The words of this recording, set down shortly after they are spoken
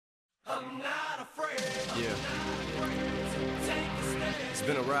Yeah. It's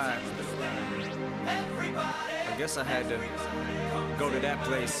been a ride. I guess I had to go to that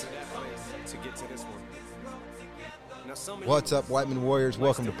place to get to this one. What's up, Whiteman Warriors?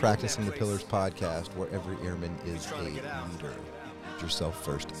 Welcome to Practicing the Pillars podcast, where every airman is a leader. Put yourself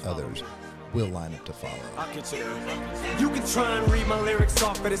first, others will line up to follow. You can try and read my lyrics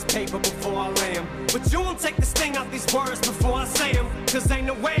off of this paper before I lay them, but you won't take the sting out these words before I say them, cause ain't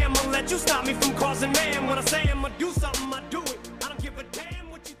no way I'm gonna let you stop me from causing mayhem. When I say I'm gonna do something, I do it. I don't give a damn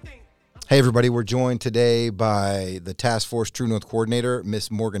what you think. Hey everybody, we're joined today by the Task Force True North Coordinator,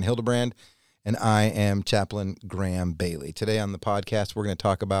 Miss Morgan Hildebrand, and I am Chaplain Graham Baily. Today on the podcast, we're going to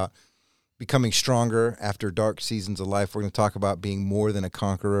talk about becoming stronger after dark seasons of life. We're going to talk about being more than a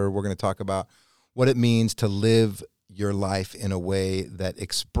conqueror. We're going to talk about what it means to live your life in a way that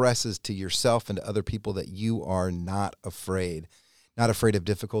expresses to yourself and to other people that you are not afraid of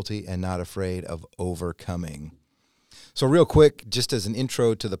difficulty and not afraid of overcoming. So real quick, just as an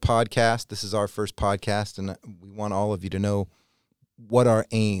intro to the podcast, this is our first podcast, and we want all of you to know what our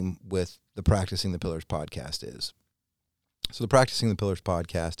aim with the Practicing the Pillars podcast is. So the Practicing the Pillars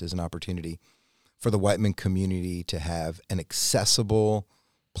podcast is an opportunity for the Whiteman community to have an accessible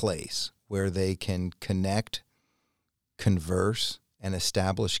place where they can connect, converse, and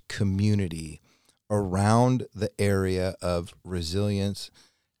establish community around the area of resilience,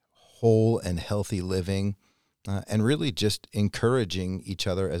 whole and healthy living, and really just encouraging each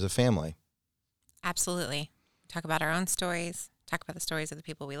other as a family. Absolutely. Talk about our own stories, talk about the stories of the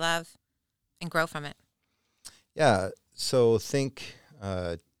people we love, and grow from it. Yeah, so think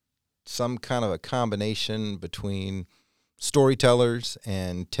some kind of a combination between storytellers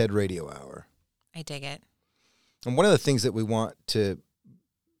and TED Radio Hour. I dig it. And one of the things that we want to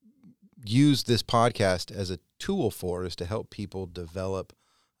use this podcast as a tool for is to help people develop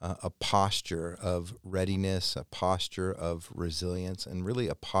a posture of readiness, a posture of resilience, and really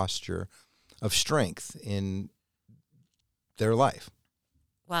a posture of strength in their life.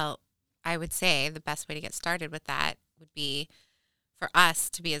 Well, I would say the best way to get started with that would be for us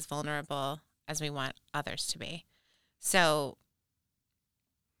to be as vulnerable as we want others to be. So,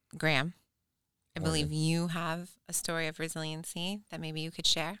 Graham, I believe you have a story of resiliency that maybe you could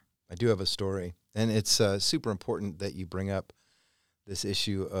share. I do have a story, and it's super important that you bring up this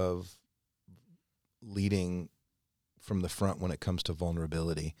issue of leading from the front when it comes to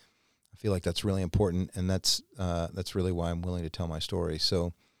vulnerability. I feel like that's really important, and that's really why I'm willing to tell my story.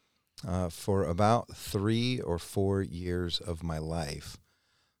 So, for about 3 or 4 years of my life,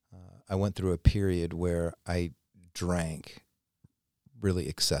 I went through a period where I drank really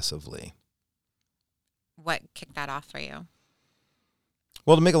excessively. What kicked that off for you?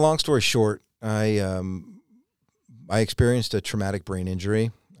 Well, to make a long story short, I experienced a traumatic brain injury.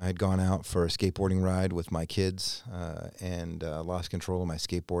 I had gone out for a skateboarding ride with my kids and lost control of my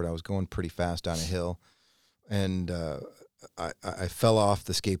skateboard. I was going pretty fast down a hill, and I fell off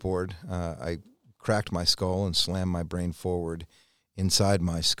the skateboard. I cracked my skull and slammed my brain forward inside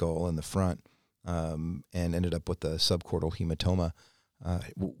my skull in the front, and ended up with a subcortical hematoma.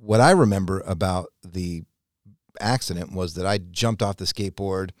 What I remember about the accident was that I jumped off the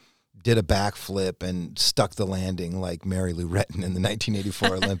skateboard, did a backflip, and stuck the landing like Mary Lou Retton in the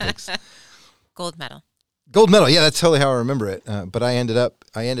 1984 Olympics. Gold medal. Gold medal. Yeah, that's totally how I remember it. But I ended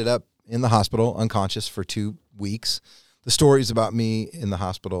up in the hospital unconscious for 2 weeks. The stories about me in the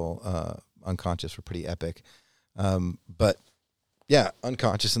hospital unconscious were pretty epic. But yeah,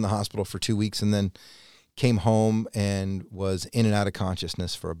 unconscious in the hospital for 2 weeks, and then came home and was in and out of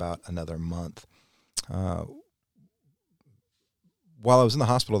consciousness for about another month. While I was in the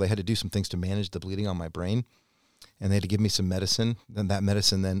hospital, they had to do some things to manage the bleeding on my brain, and they had to give me some medicine. Then that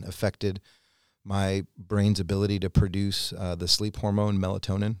medicine then affected my brain's ability to produce the sleep hormone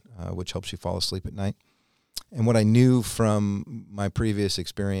melatonin, which helps you fall asleep at night. And what I knew from my previous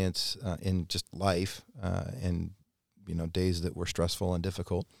experience in just life and days that were stressful and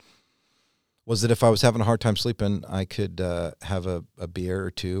difficult was that if I was having a hard time sleeping, I could have a beer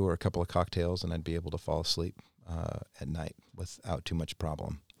or two or a couple of cocktails, and I'd be able to fall asleep at night without too much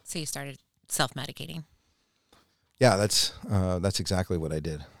problem. So you started self-medicating. Yeah, that's exactly what I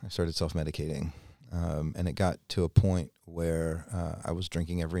did. I started self-medicating, and it got to a point where I was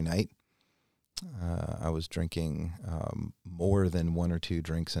drinking every night. I was drinking more than 1 or 2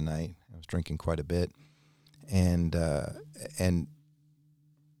 drinks a night. I was drinking quite a bit, and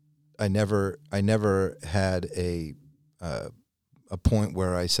I never had a point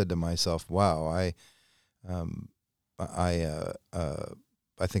where I said to myself, "Wow, I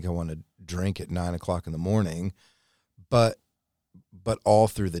think I want to drink at 9 o'clock in the morning." But but all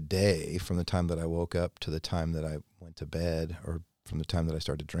through the day, from the time that I woke up to the time that I went to bed, or from the time that I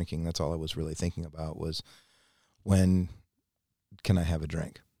started drinking, that's all I was really thinking about was, when can I have a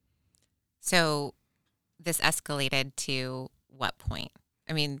drink? So this escalated to what point?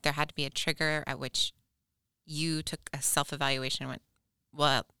 I mean, there had to be a trigger at which you took a self-evaluation and went,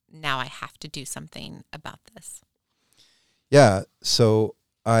 well, now I have to do something about this. Yeah. So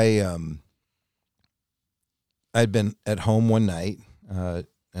I'd been at home one night,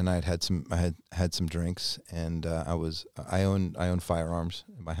 and I had some drinks, and I own firearms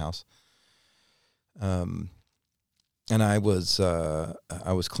in my house. And I was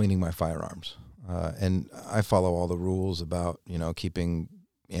cleaning my firearms, and I follow all the rules about, keeping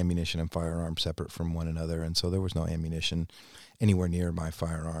ammunition and firearms separate from one another, and so there was no ammunition anywhere near my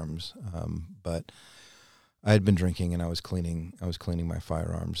firearms. But I had been drinking, and I was cleaning my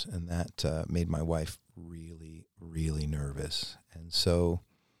firearms, and that made my wife really, really nervous. And so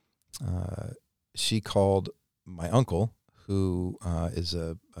she called my uncle, who is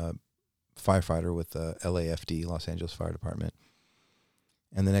a firefighter with the LAFD, Los Angeles Fire Department.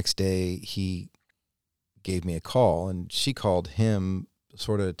 And the next day he gave me a call, and she called him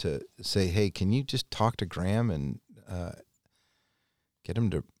sort of to say, hey, can you just talk to Graham and get him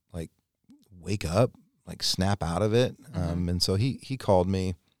to wake up, snap out of it. Mm-hmm. And so he called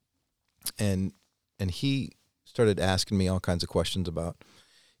me, and he started asking me all kinds of questions about,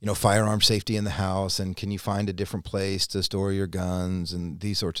 firearm safety in the house, and can you find a different place to store your guns, and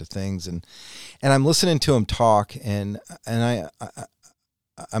these sorts of things. And I'm listening to him talk, and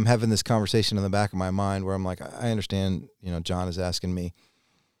I'm having this conversation in the back of my mind where I'm like, I understand, John is asking me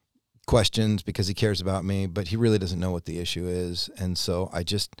questions because he cares about me, but he really doesn't know what the issue is. And so I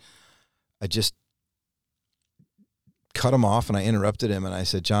just cut him off, and I interrupted him, and I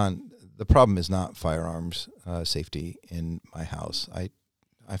said, John, the problem is not firearms safety in my house.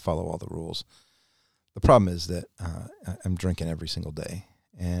 I follow all the rules. The problem is that I'm drinking every single day,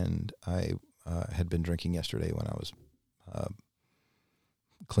 and I had been drinking yesterday when I was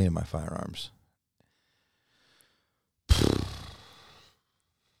cleaning my firearms.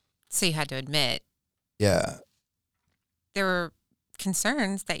 So you had to admit. Yeah. There were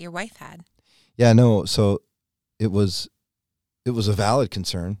concerns that your wife had. Yeah, no, so it was a valid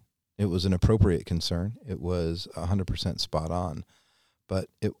concern. It was an appropriate concern. It was 100% spot on. But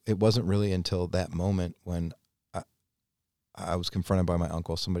it wasn't really until that moment when I was confronted by my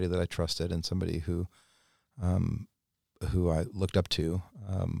uncle, somebody that I trusted, and somebody who I looked up to,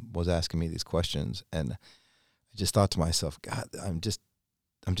 was asking me these questions, and I just thought to myself, God, I'm just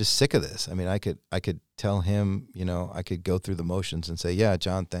sick of this. I mean, I could tell him, I could go through the motions and say, yeah,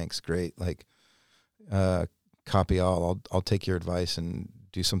 John, thanks, great, copy all. I'll take your advice and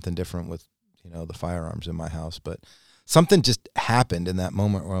do something different with the firearms in my house, but something just happened in that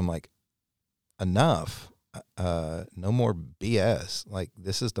moment where I'm like, enough, no more BS.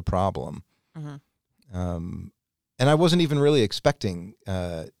 This is the problem. Mm-hmm. And I wasn't even really expecting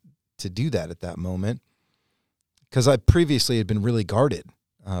to do that at that moment, because I previously had been really guarded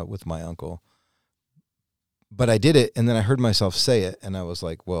with my uncle. But I did it, and then I heard myself say it, and I was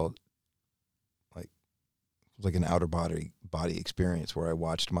like, well, it was like an outer body experience where I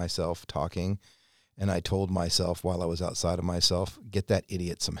watched myself talking. And I told myself while I was outside of myself, get that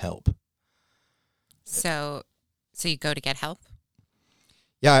idiot some help. So you go to get help?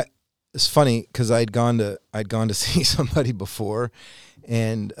 Yeah, it's funny because I'd gone to see somebody before,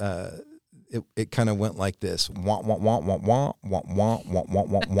 and it kind of went like this: wah wah wah wah wah wah wah wah wah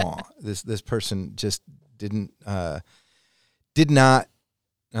wah wah. This person just did not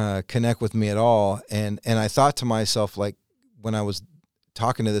connect with me at all, and I thought to myself, when I was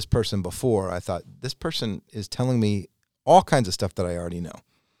talking to this person before, I thought, this person is telling me all kinds of stuff that I already know,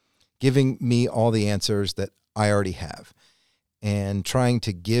 giving me all the answers that I already have, and trying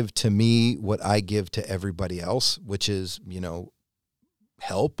to give to me what I give to everybody else, which is,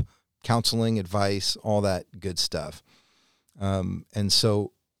 help, counseling, advice, all that good stuff. And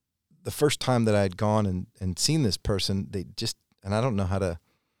so the first time that I'd gone and seen this person, they just, and I don't know how to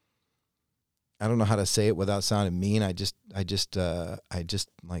say it without sounding mean. I just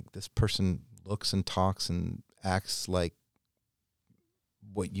this person looks and talks and acts like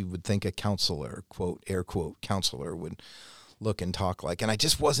what you would think a counselor, quote, air quote, counselor would look and talk like. And I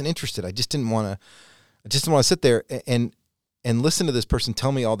just wasn't interested. I just didn't want to sit there and listen to this person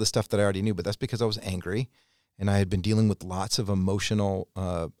tell me all this stuff that I already knew. But that's because I was angry, and I had been dealing with lots of emotional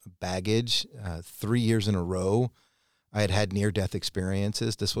baggage 3 years in a row. I had near-death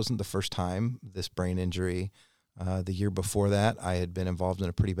experiences. This wasn't the first time, this brain injury. The year before that, I had been involved in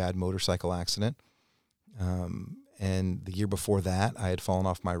a pretty bad motorcycle accident. And the year before that, I had fallen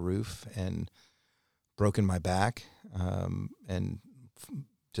off my roof and broken my back, and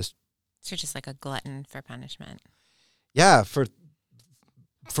just. So you're just like a glutton for punishment. Yeah, for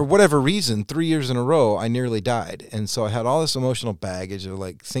whatever reason, 3 years in a row, I nearly died. And so I had all this emotional baggage of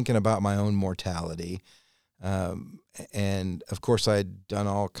like thinking about my own mortality. And of course I had done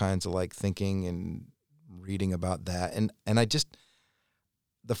all kinds of like thinking and reading about that. And I just,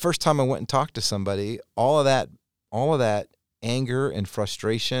 the first time I went and talked to somebody, all of that anger and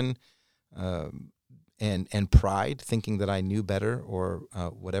frustration, and pride, thinking that I knew better or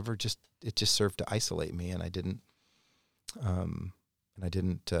whatever, it just served to isolate me, and I didn't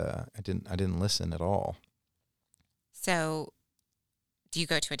listen at all. So, do you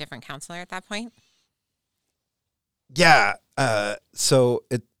go to a different counselor at that point? Yeah. So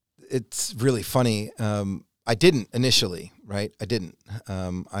it's really funny. I didn't initially, right? I didn't.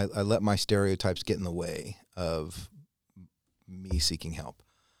 I let my stereotypes get in the way of me seeking help.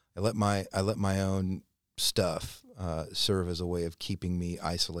 I let my own stuff serve as a way of keeping me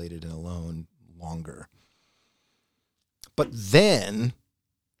isolated and alone longer. But then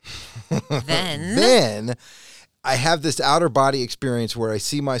I have this outer body experience where I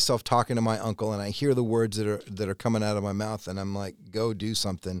see myself talking to my uncle, and I hear the words that are coming out of my mouth, and I'm like, go do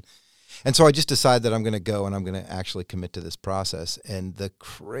something. And so I just decide that I'm going to go and I'm going to actually commit to this process. And the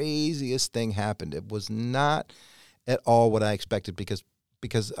craziest thing happened. It was not at all what I expected, because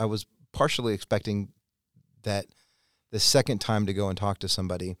I was partially expecting that the second time to go and talk to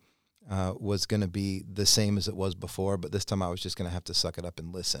somebody was going to be the same as it was before, but this time I was just going to have to suck it up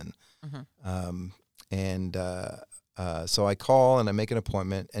and listen. Mm-hmm. So I call and I make an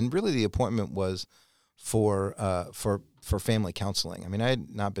appointment, and really the appointment was for family counseling. I mean, I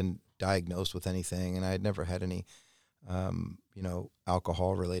had not been diagnosed with anything, and I had never had any,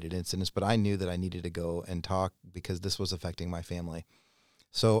 alcohol-related incidents, but I knew that I needed to go and talk because this was affecting my family.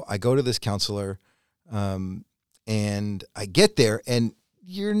 So I go to this counselor, and I get there, and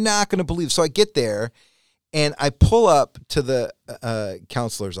you're not going to believe. So I get there, and I pull up to the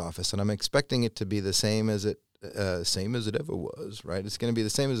counselor's office, and I'm expecting it to be the same as it ever was, right? It's going to be the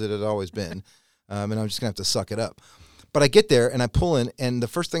same as it had always been, and I'm just going to have to suck it up. But I get there, and I pull in, and the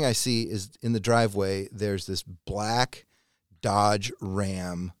first thing I see is in the driveway, there's this black Dodge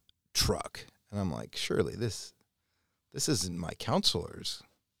Ram truck. And I'm like, surely this isn't my counselor's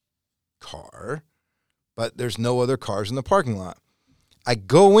car, but there's no other cars in the parking lot. I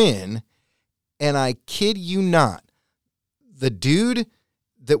go in, and I kid you not, the dude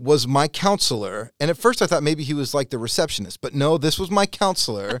that was my counselor, and at first I thought maybe he was like the receptionist, but no, this was my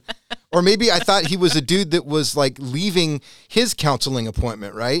counselor. Or maybe I thought he was a dude that was like leaving his counseling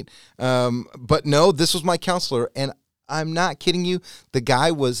appointment, right? But no, this was my counselor, and I'm not kidding you. The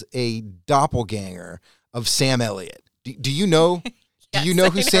guy was a doppelganger of Sam Elliott. Do you know? Yes, do you know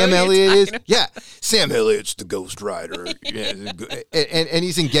who Sam who Elliott is? about. Yeah, Sam Elliott's the Ghost Rider, yeah, and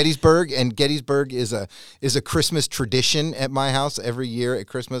he's in Gettysburg. And Gettysburg is a Christmas tradition at my house. Every year at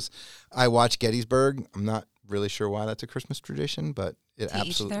Christmas, I watch Gettysburg. I'm not really sure why that's a Christmas tradition, but it To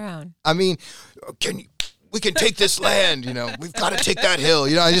absolutely. each their own. I mean, we can take this land, we've got to take that hill,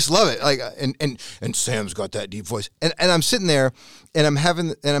 I just love it. Like, and Sam's got that deep voice, and I'm sitting there, and I'm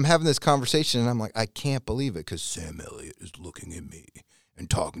having this conversation, and I'm like, I can't believe it, because Sam Elliott is looking at me and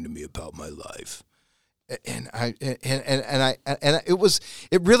talking to me about my life, and it was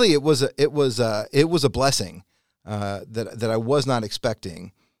a blessing that I was not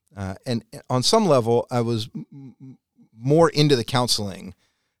expecting, and on some level I was more into the counseling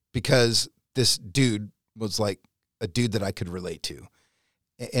because this dude was like a dude that I could relate to.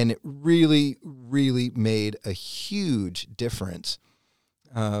 And it really, really made a huge difference.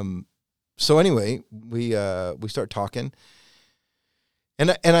 So anyway, we start talking.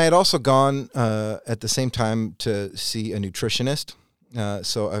 And I had also gone at the same time to see a nutritionist.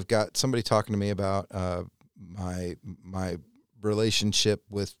 So I've got somebody talking to me about my relationship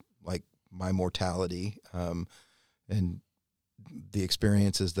with like my mortality, and the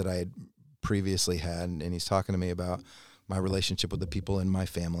experiences that I had previously had, and he's talking to me about my relationship with the people in my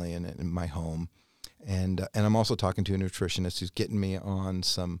family and in my home, and I'm also talking to a nutritionist who's getting me on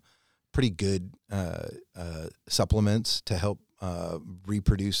some pretty good supplements to help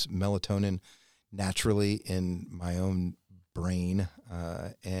reproduce melatonin naturally in my own brain,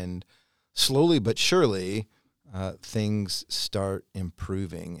 and slowly but surely things start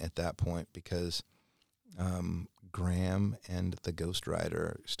improving at that point, because Graham and the Ghost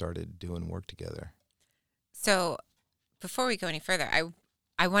Rider started doing work together. So before we go any further,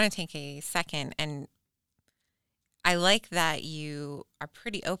 I want to take a second, and I like that you are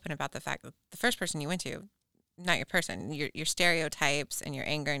pretty open about the fact that the first person you went to not your person, your stereotypes and your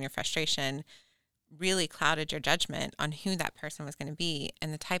anger and your frustration really clouded your judgment on who that person was going to be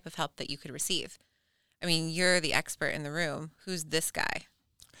and the type of help that you could receive. I mean, you're the expert in the room. Who's this guy?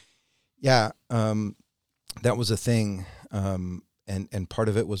 Yeah, that was a thing, and part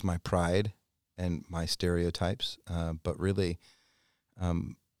of it was my pride and my stereotypes, but really,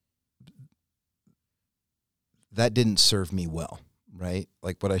 that didn't serve me well, right?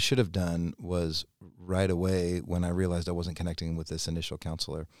 Like what I should have done was right away when I realized I wasn't connecting with this initial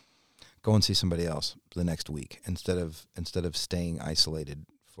counselor, go and see somebody else the next week instead of staying isolated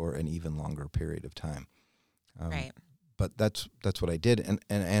for an even longer period of time. Right. But that's what I did,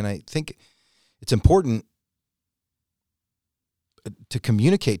 and I think it's important to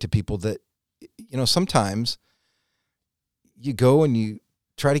communicate to people that, you know, sometimes you go and you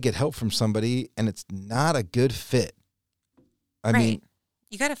try to get help from somebody and it's not a good fit. I mean,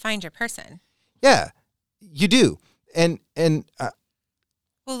 you got to find your person. Yeah, you do. And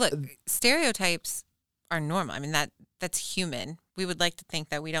well, look, stereotypes are normal. I mean, that's human. We would like to think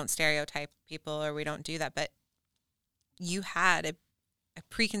that we don't stereotype people or we don't do that, but you had a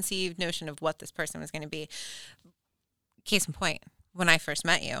preconceived notion of what this person was going to be. Case in point, when I first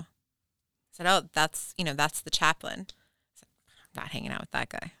met you, I said, "Oh, that's the chaplain." I said, I'm not hanging out with that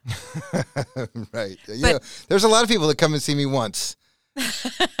guy. Right. Yeah. There's a lot of people that come and see me once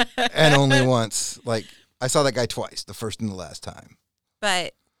and only once. Like I saw that guy twice, the first and the last time.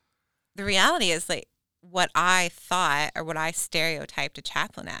 But the reality is, like, what I thought or what I stereotyped a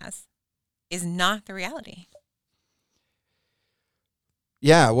chaplain as is not the reality.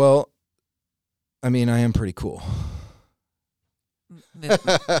 Yeah, well, I mean, I am pretty cool.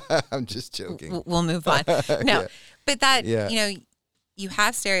 I'm just joking. We'll move on. No, Yeah. But that, you know, you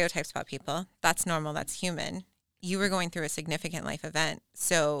have stereotypes about people. That's normal. That's human. You were going through a significant life event,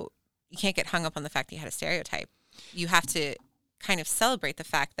 so you can't get hung up on the fact that you had a stereotype. You have to kind of celebrate the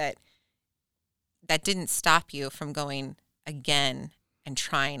fact that that didn't stop you from going again and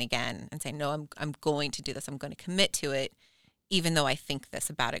trying again and saying, no, I'm going to do this. I'm going to commit to it, even though I think this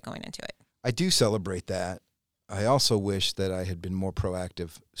about it going into it. I do celebrate that. I also wish that I had been more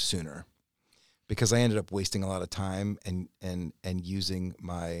proactive sooner, because I ended up wasting a lot of time and using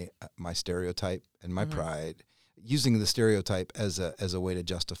my stereotype and my pride, using the stereotype as a way to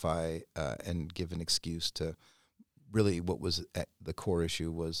justify and give an excuse to really what was at the core issue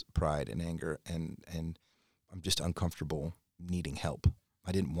was pride and anger, and I'm just uncomfortable needing help.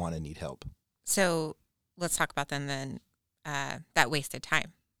 I didn't want to need help. So let's talk about then that wasted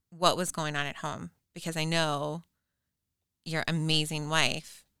time. What was going on at home? Because I know your amazing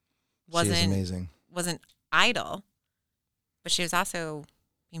wife wasn't idle, but she was also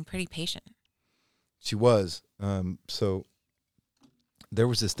being pretty patient. She was. So there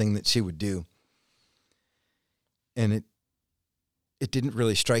was this thing that she would do, and it didn't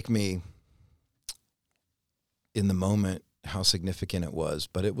really strike me in the moment how significant it was,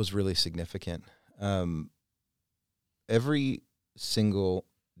 but it was really significant. Every single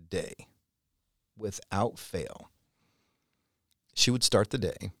day, without fail, she would start the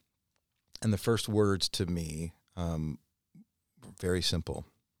day, and the first words to me were very simple.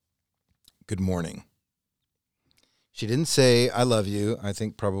 Good morning. She didn't say, I love you. I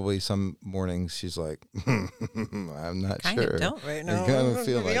think probably some mornings she's like, I'm not kind sure. Of don't right now. I kind of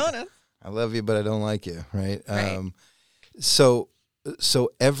feel like, honest. I love you, but I don't like you, right? Right. So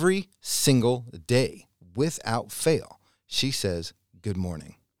every single day, without fail, she says, good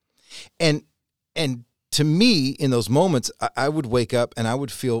morning. And to me, in those moments, I would wake up and I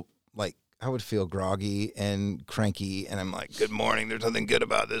would feel groggy and cranky, and I'm like, good morning, there's nothing good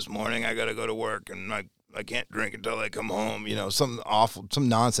about this morning. I got to go to work, and I can't drink until I come home, something awful, some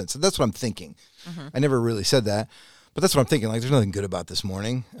nonsense. That's what I'm thinking. Mm-hmm. I never really said that, but that's what I'm thinking. Like, there's nothing good about this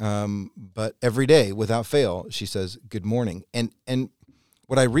morning. But every day, without fail, she says, good morning. And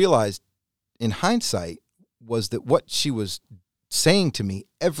what I realized in hindsight was that what she was saying to me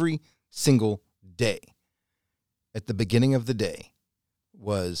every single day at the beginning of the day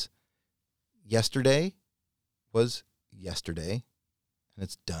was, yesterday was yesterday, and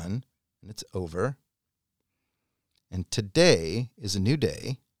it's done, and it's over. And today is a new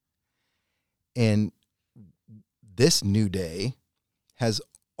day, and this new day has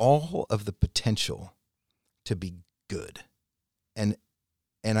all of the potential to be good. And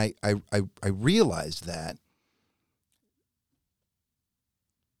I realized that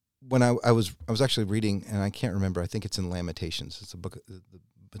when I was actually reading, and I can't remember, I think it's in Lamentations. It's a book,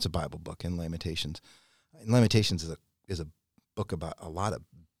 it's a Bible book in Lamentations. And Lamentations is a book about a lot of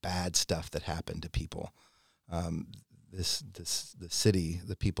bad stuff that happened to people. The city,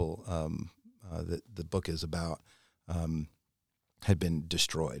 the people that the book is about had been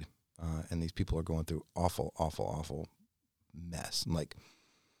destroyed, and these people are going through awful mess, like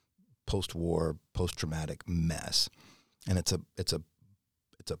post-war, post-traumatic mess, and it's a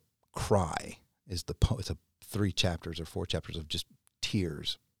cry. It's 3 chapters or 4 chapters of just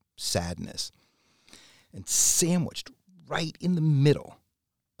tears, sadness, and sandwiched right in the middle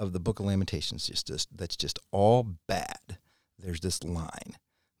of the Book of Lamentations, that's just all bad. There's this line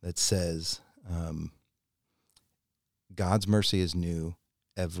that says, God's mercy is new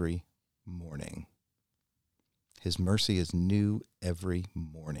every morning. His mercy is new every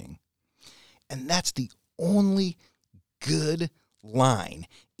morning. And that's the only good line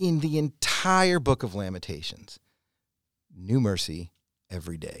in the entire Book of Lamentations. New mercy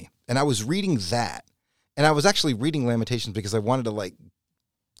every day. And I was reading that, and I was actually reading Lamentations because I wanted to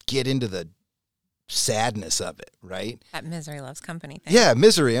get into the sadness of it, right? That misery loves company thing. Yeah,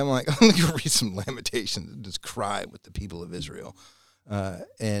 misery. I'm like, I'm going to go read some Lamentations and just cry with the people of Israel.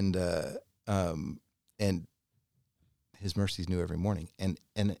 And his mercies new every morning. And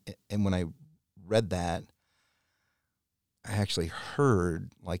when I read that, I actually heard,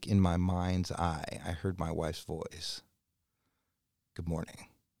 in my mind's eye, I heard my wife's voice. Good morning.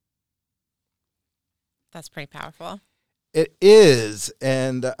 That's pretty powerful. It is,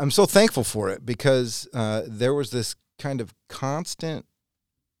 and I'm so thankful for it because there was this kind of constant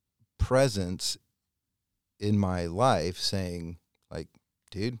presence in my life saying,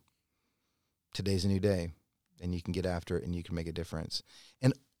 dude, today's a new day, and you can get after it, and you can make a difference.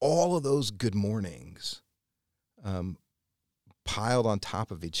 And all of those good mornings piled on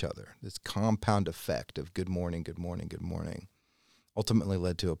top of each other, this compound effect of good morning, good morning, good morning, ultimately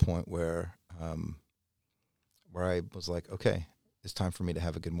led to a point where I was like, okay, it's time for me to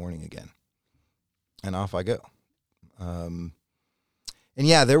have a good morning again. And off I go. And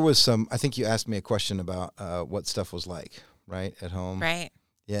yeah, there was I think you asked me a question about what stuff was like, right, at home? Right.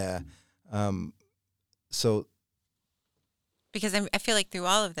 Yeah. So. Because I feel like through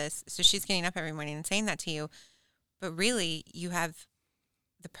all of this, so she's getting up every morning and saying that to you, but really you have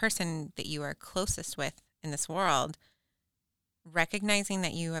the person that you are closest with in this world recognizing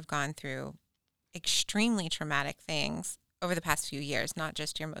that you have gone through extremely traumatic things over the past few years, not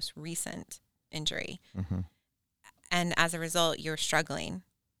just your most recent injury. Mm-hmm. And as a result, you're struggling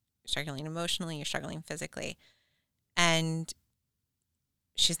emotionally, you're struggling physically. And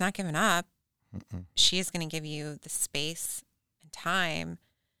she's not giving up. Mm-mm. She is going to give you the space and time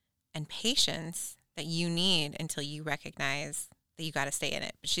and patience that you need until you recognize that you got to stay in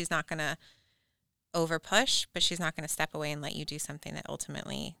it. But she's not going to over push, but she's not going to step away and let you do something that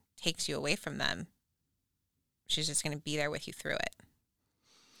ultimately takes you away from them. She's just going to be there with you through it.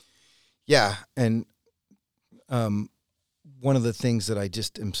 Yeah. And one of the things that I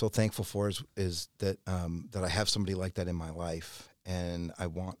just am so thankful for is that I have somebody like that in my life, and I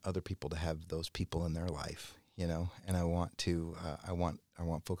want other people to have those people in their life, and I want to, I want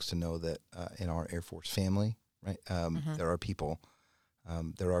folks to know that in our Air Force family, right, there are people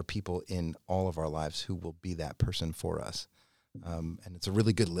in all of our lives who will be that person for us. And it's a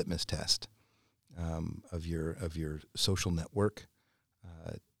really good litmus test of your social network.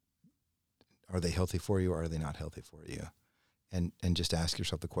 Are they healthy for you, or are they not healthy for you? And just ask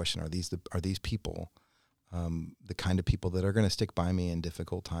yourself the question: Are these people the kind of people that are going to stick by me in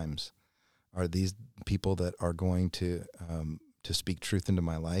difficult times? Are these people that are going to speak truth into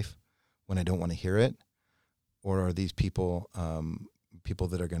my life when I don't want to hear it, or are these people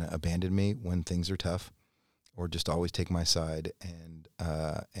that are going to abandon me when things are tough, or just always take my side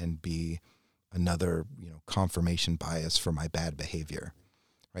and be another confirmation bias for my bad behavior,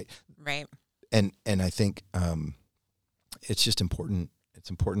 right? Right. And I think it's just important. It's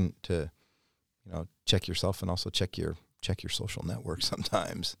important to check yourself and also check your social network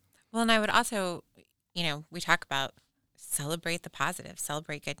sometimes. Well, and I would also, we talk about celebrate the positive,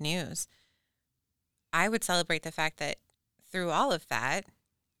 celebrate good news. I would celebrate the fact that through all of that,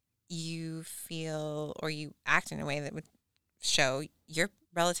 you feel or you act in a way that would show you're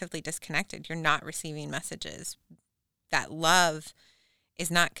relatively disconnected. You're not receiving messages. That love is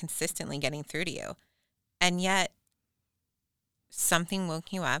not consistently getting through to you. And yet something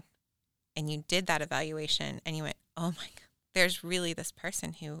woke you up and you did that evaluation and you went, oh my God, there's really this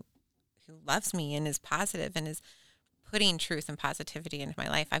person who loves me and is positive and is putting truth and positivity into my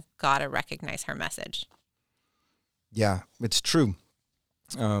life. I've got to recognize her message. Yeah, it's true.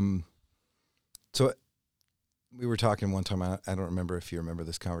 So we were talking one time, I don't remember if you remember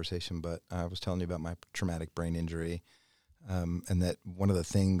this conversation, but I was telling you about my traumatic brain injury, and that one of the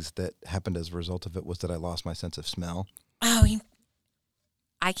things that happened as a result of it was that I lost my sense of smell. Oh,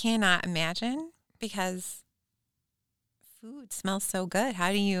 I cannot imagine because food smells so good.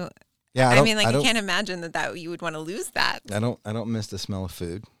 How do you? Yeah, I can't imagine that you would want to lose that. I don't miss the smell of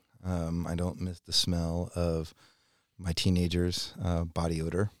food. I don't miss the smell of my teenagers' body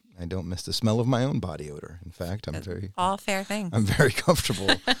odor. I don't miss the smell of my own body odor. In fact, all fair things. I'm very comfortable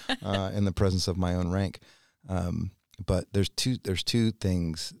in the presence of my own rank. But there's two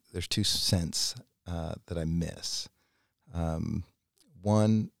scents that I miss.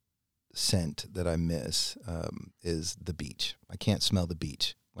 One scent that I miss is the beach. I can't smell the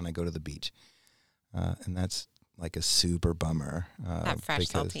beach when I go to the beach, and that's like a super bummer. That fresh,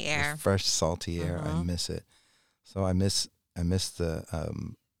 salty air. Fresh, salty air. I miss it. So I miss the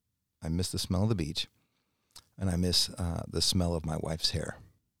smell of the beach, and I miss the smell of my wife's hair.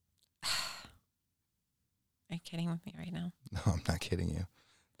 Are you kidding with me right now? No, I'm not kidding you.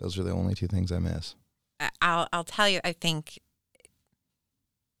 Those are the only two things I miss. I'll tell you, I think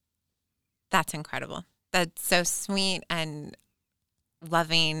that's incredible. That's so sweet and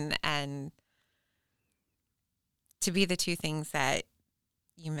loving, and to be the two things that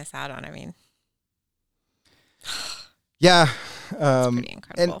you miss out on. I mean, yeah, it's pretty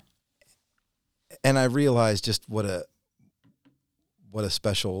incredible. And I realized just what a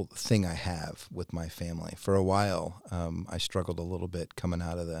special thing I have with my family. For a while, I struggled a little bit coming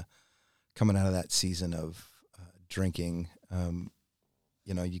out of that season of drinking.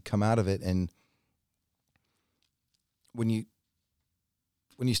 You come out of it, and when you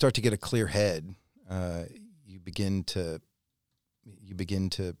start to get a clear head, you begin to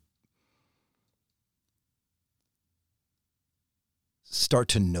start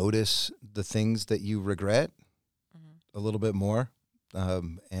to notice the things that you regret a little bit more,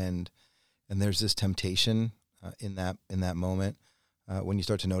 and there's this temptation in that moment when you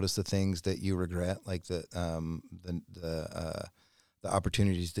start to notice the things that you regret, like the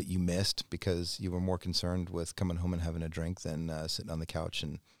opportunities that you missed because you were more concerned with coming home and having a drink than sitting on the couch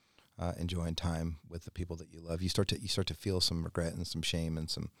and enjoying time with the people that you love. You start to feel some regret and some shame and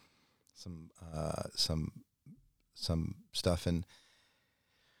some stuff. And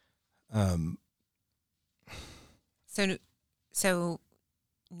so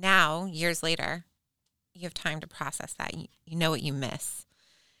now, years later, you have time to process that. You know what you miss.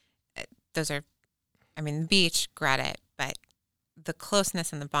 Those are, the beach, regret it, but the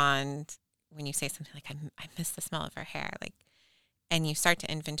closeness and the bond, when you say something like, I miss the smell of her hair, and you start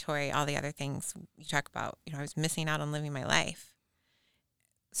to inventory all the other things you talk about, I was missing out on living my life.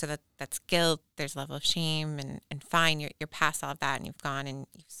 So that's guilt, there's a level of shame, and fine, you're past all of that, and you've gone and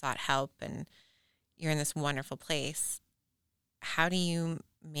you've sought help, and you're in this wonderful place. How do you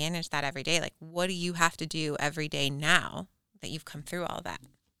manage that every day? What do you have to do every day now that you've come through all that?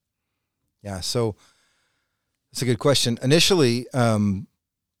 Yeah, so that's a good question. Initially,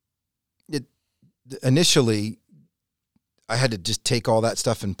 I had to just take all that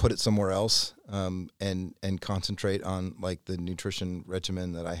stuff and put it somewhere else, and concentrate on the nutrition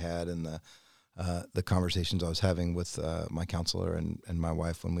regimen that I had and the conversations I was having with my counselor and my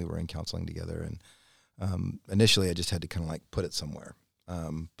wife when we were in counseling together. And initially, I just had to kind of put it somewhere.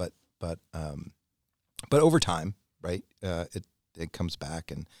 But over time, right? It comes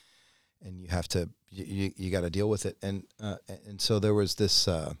back, and you have to you got to deal with it. And so there was this.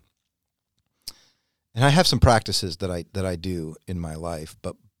 And I have some practices that I do in my life,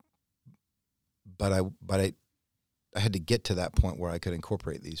 but I had to get to that point where I could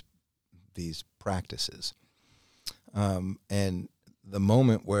incorporate these practices. And the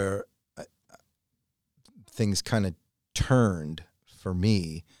moment where things kind of turned for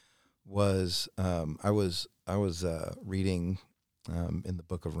me was I was reading in the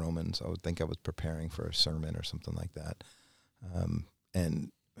book of Romans. I would think I was preparing for a sermon or something like that.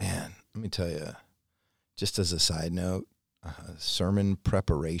 And man, let me tell you. Just as a side note, sermon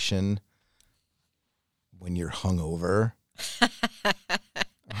preparation when you're hungover. Oh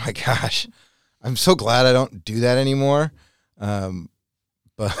my gosh, I'm so glad I don't do that anymore.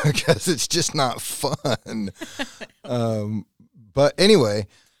 But because it's just not fun. But anyway,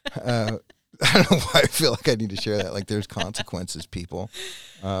 I don't know why I feel like I need to share that. There's consequences, people.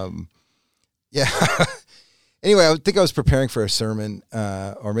 Yeah. Anyway, I think I was preparing for a sermon,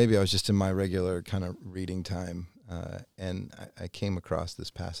 or maybe I was just in my regular kind of reading time, and I came across this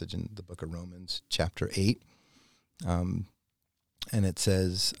passage in the book of Romans, chapter 8, and it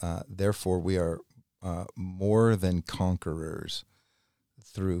says, therefore we are more than conquerors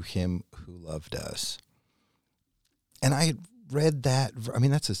through him who loved us. And I had read that.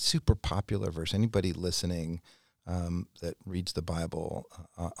 That's a super popular verse. Anybody listening that reads the Bible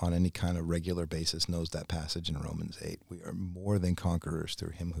on any kind of regular basis knows that passage in Romans 8. We are more than conquerors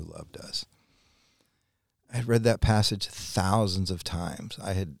through him who loved us. I had read that passage thousands of times.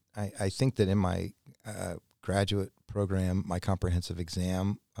 I think that in my graduate program, my comprehensive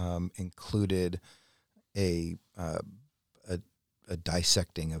exam included a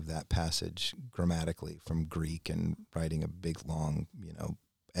dissecting of that passage grammatically from Greek and writing a big long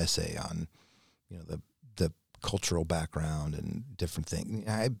essay on the cultural background and different things.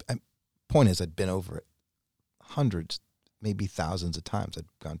 Point is, I'd been over it hundreds, maybe thousands of times. I'd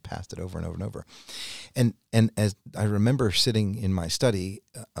gone past it over and over and over. And as I remember sitting in my study,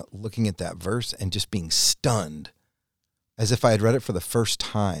 looking at that verse and just being stunned, as if I had read it for the first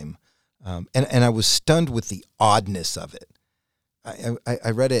time. And I was stunned with the oddness of it.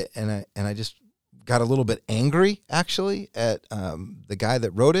 I read it and I just got a little bit angry, actually, at the guy that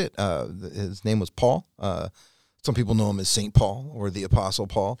wrote it. His name was Paul. Some people know him as St. Paul or the Apostle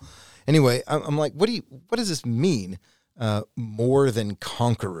Paul. Anyway, I'm like, what does this mean? More than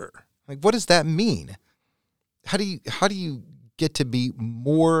conqueror. Like, what does that mean? How do you get to be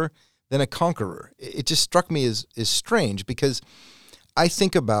more than a conqueror? It just struck me as strange, because I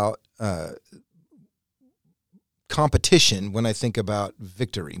think about competition when I think about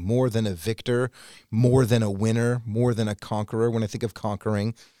victory. More than a victor, more than a winner, more than a conqueror. When I think of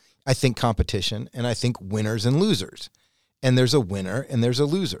conquering, I think competition, and I think winners and losers. And there's a winner and there's a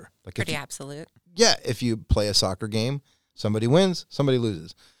loser. Like Pretty absolute. Yeah, if you play a soccer game, somebody wins, somebody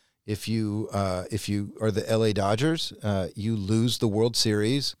loses. If you are the LA Dodgers, you lose the World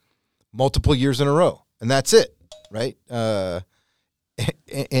Series multiple years in a row, and that's it, right? And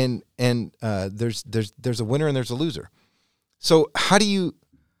there's a winner and there's a loser. So how do you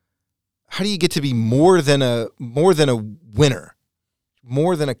get to be more than a winner,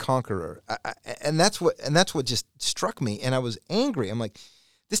 more than a conqueror? And that's what just struck me, and I was angry. I'm like,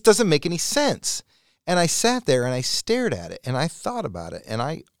 this doesn't make any sense. And I sat there and I stared at it and I thought about it and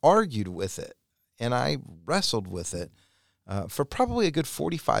I argued with it and I wrestled with it for probably a good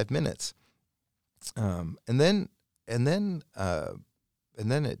 45 minutes. And then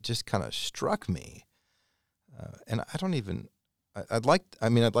it just kind of struck me. And I'd like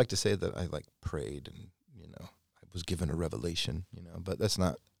to say that I prayed and, I was given a revelation, but that's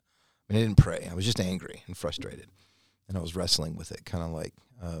not, I didn't pray. I was just angry and frustrated, and I was wrestling with it, kind of like,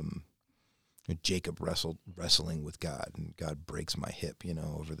 Jacob wrestling with God, and God breaks my hip,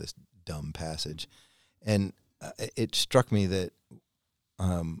 over this dumb passage. And it struck me that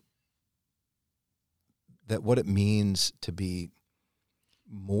that what it means to be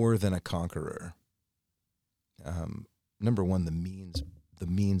more than a conqueror. Number one, the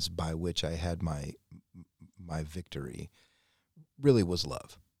means by which I had my victory really was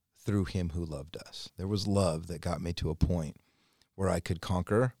love, through him who loved us. There was love that got me to a point where I could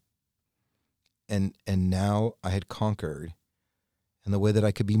conquer. And now I had conquered, and the way that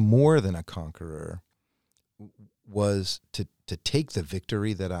I could be more than a conqueror was to take the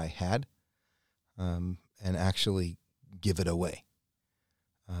victory that I had and actually give it away.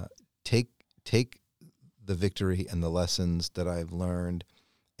 Take the victory and the lessons that I've learned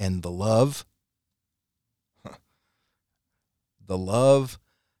and the love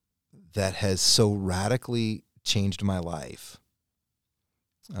that has so radically changed my life.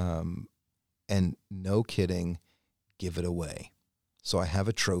 And no kidding, give it away. So I have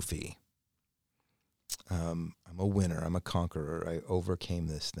a trophy. I'm a winner. I'm a conqueror. I overcame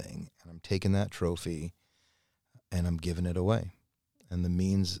this thing. And I'm taking that trophy and I'm giving it away. And the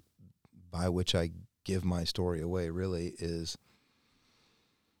means by which I give my story away really is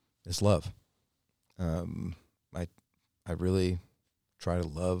love. I really try to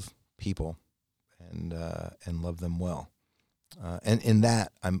love people and love them well. And in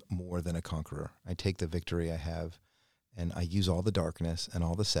that, I'm more than a conqueror. I take the victory I have, and I use all the darkness and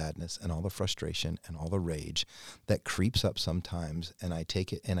all the sadness and all the frustration and all the rage that creeps up sometimes, and I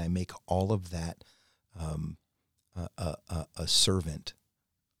take it and I make all of that a servant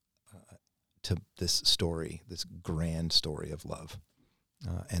to this story, this grand story of love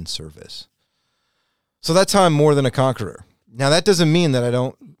and service. So that's how I'm more than a conqueror. Now, that doesn't mean that I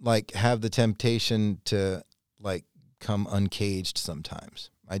don't have the temptation to come uncaged sometimes.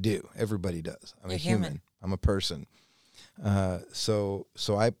 I do. Everybody does. I'm a human. I'm a person. So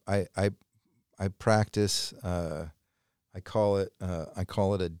I practice. I call it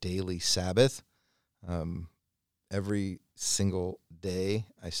a daily Sabbath. Every single day,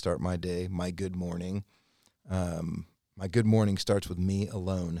 I start my day, my good morning. My good morning starts with me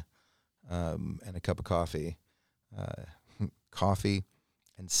alone, and a cup of coffee, coffee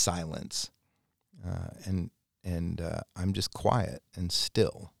and silence. And I'm just quiet and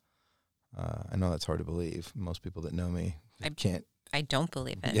still. I know that's hard to believe. Most people that know me can't. I don't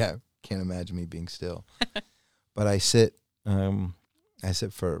believe it. Yeah, can't imagine me being still. But I sit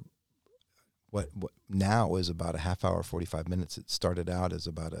for what now is about a half hour, 45 minutes. It started out as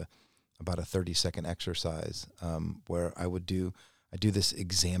about a 30-second exercise where I do this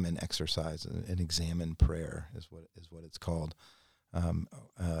examine exercise, an examine prayer is what it's called,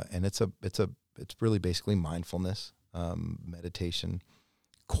 and it's really basically mindfulness, meditation,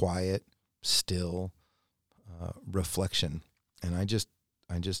 quiet, still, reflection, and I just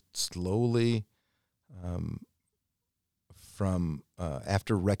slowly, from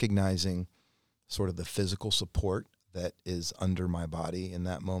after recognizing sort of the physical support that is under my body in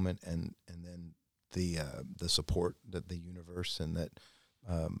that moment, and then the support that the universe and that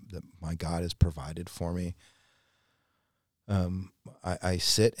my God has provided for me. I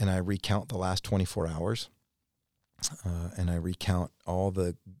sit and I recount the last 24 hours, and I recount all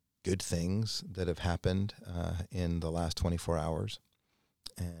the good things that have happened in the last 24 hours,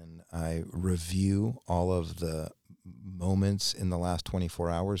 and I review all of the moments in the last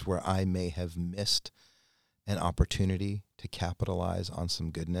 24 hours where I may have missed an opportunity to capitalize on some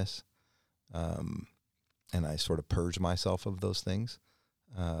goodness, and I sort of purge myself of those things,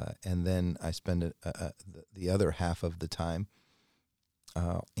 and then I spend the other half of the time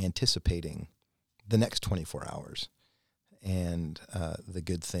anticipating the next 24 hours and the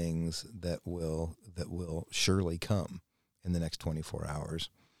good things that will surely come in the next 24 hours,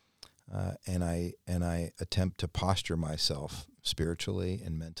 and I attempt to posture myself spiritually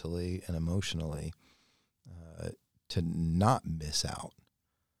and mentally and emotionally to not miss out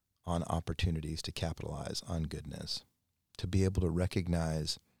on opportunities to capitalize on goodness, to be able to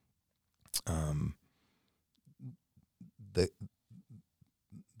recognize the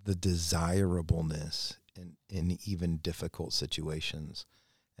desirableness in even difficult situations,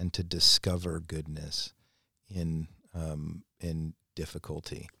 and to discover goodness in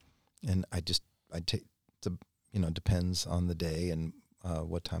difficulty. And I take depends on the day and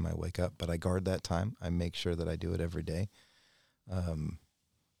what time I wake up, but I guard that time. I make sure that I do it every day.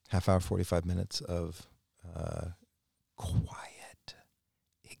 Half hour, 45 minutes of quiet,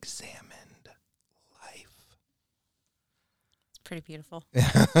 examined life. It's pretty beautiful.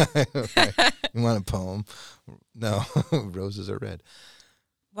 Okay. You want a poem? No, roses are red.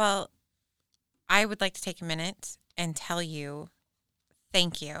 Well, I would like to take a minute and tell you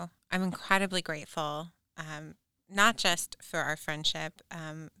thank you. I'm incredibly grateful, not just for our friendship,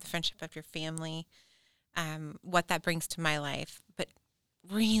 the friendship of your family, what that brings to my life, but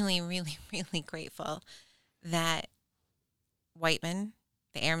really, really, really grateful that Whiteman,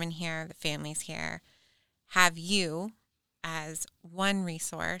 the airmen here, the families here, have you as one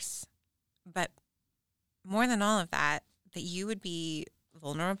resource, but more than all of that, that you would be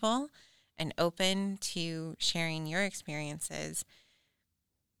vulnerable and open to sharing your experiences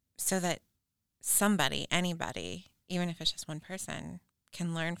so that somebody, anybody, even if it's just one person,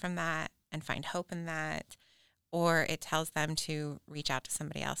 can learn from that and find hope in that, or it tells them to reach out to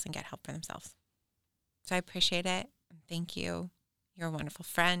somebody else and get help for themselves. So I appreciate it. Thank you. You're a wonderful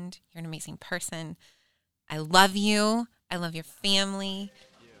friend. You're an amazing person. I love you. I love your family.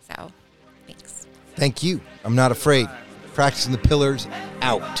 So thanks. Thank you. I'm not afraid. Practicing the pillars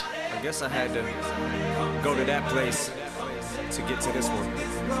out. I guess I had to go to that place to get to this one.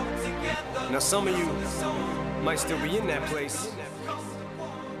 Now some of you might still be in that place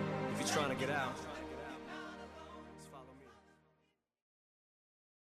if you're trying to get out.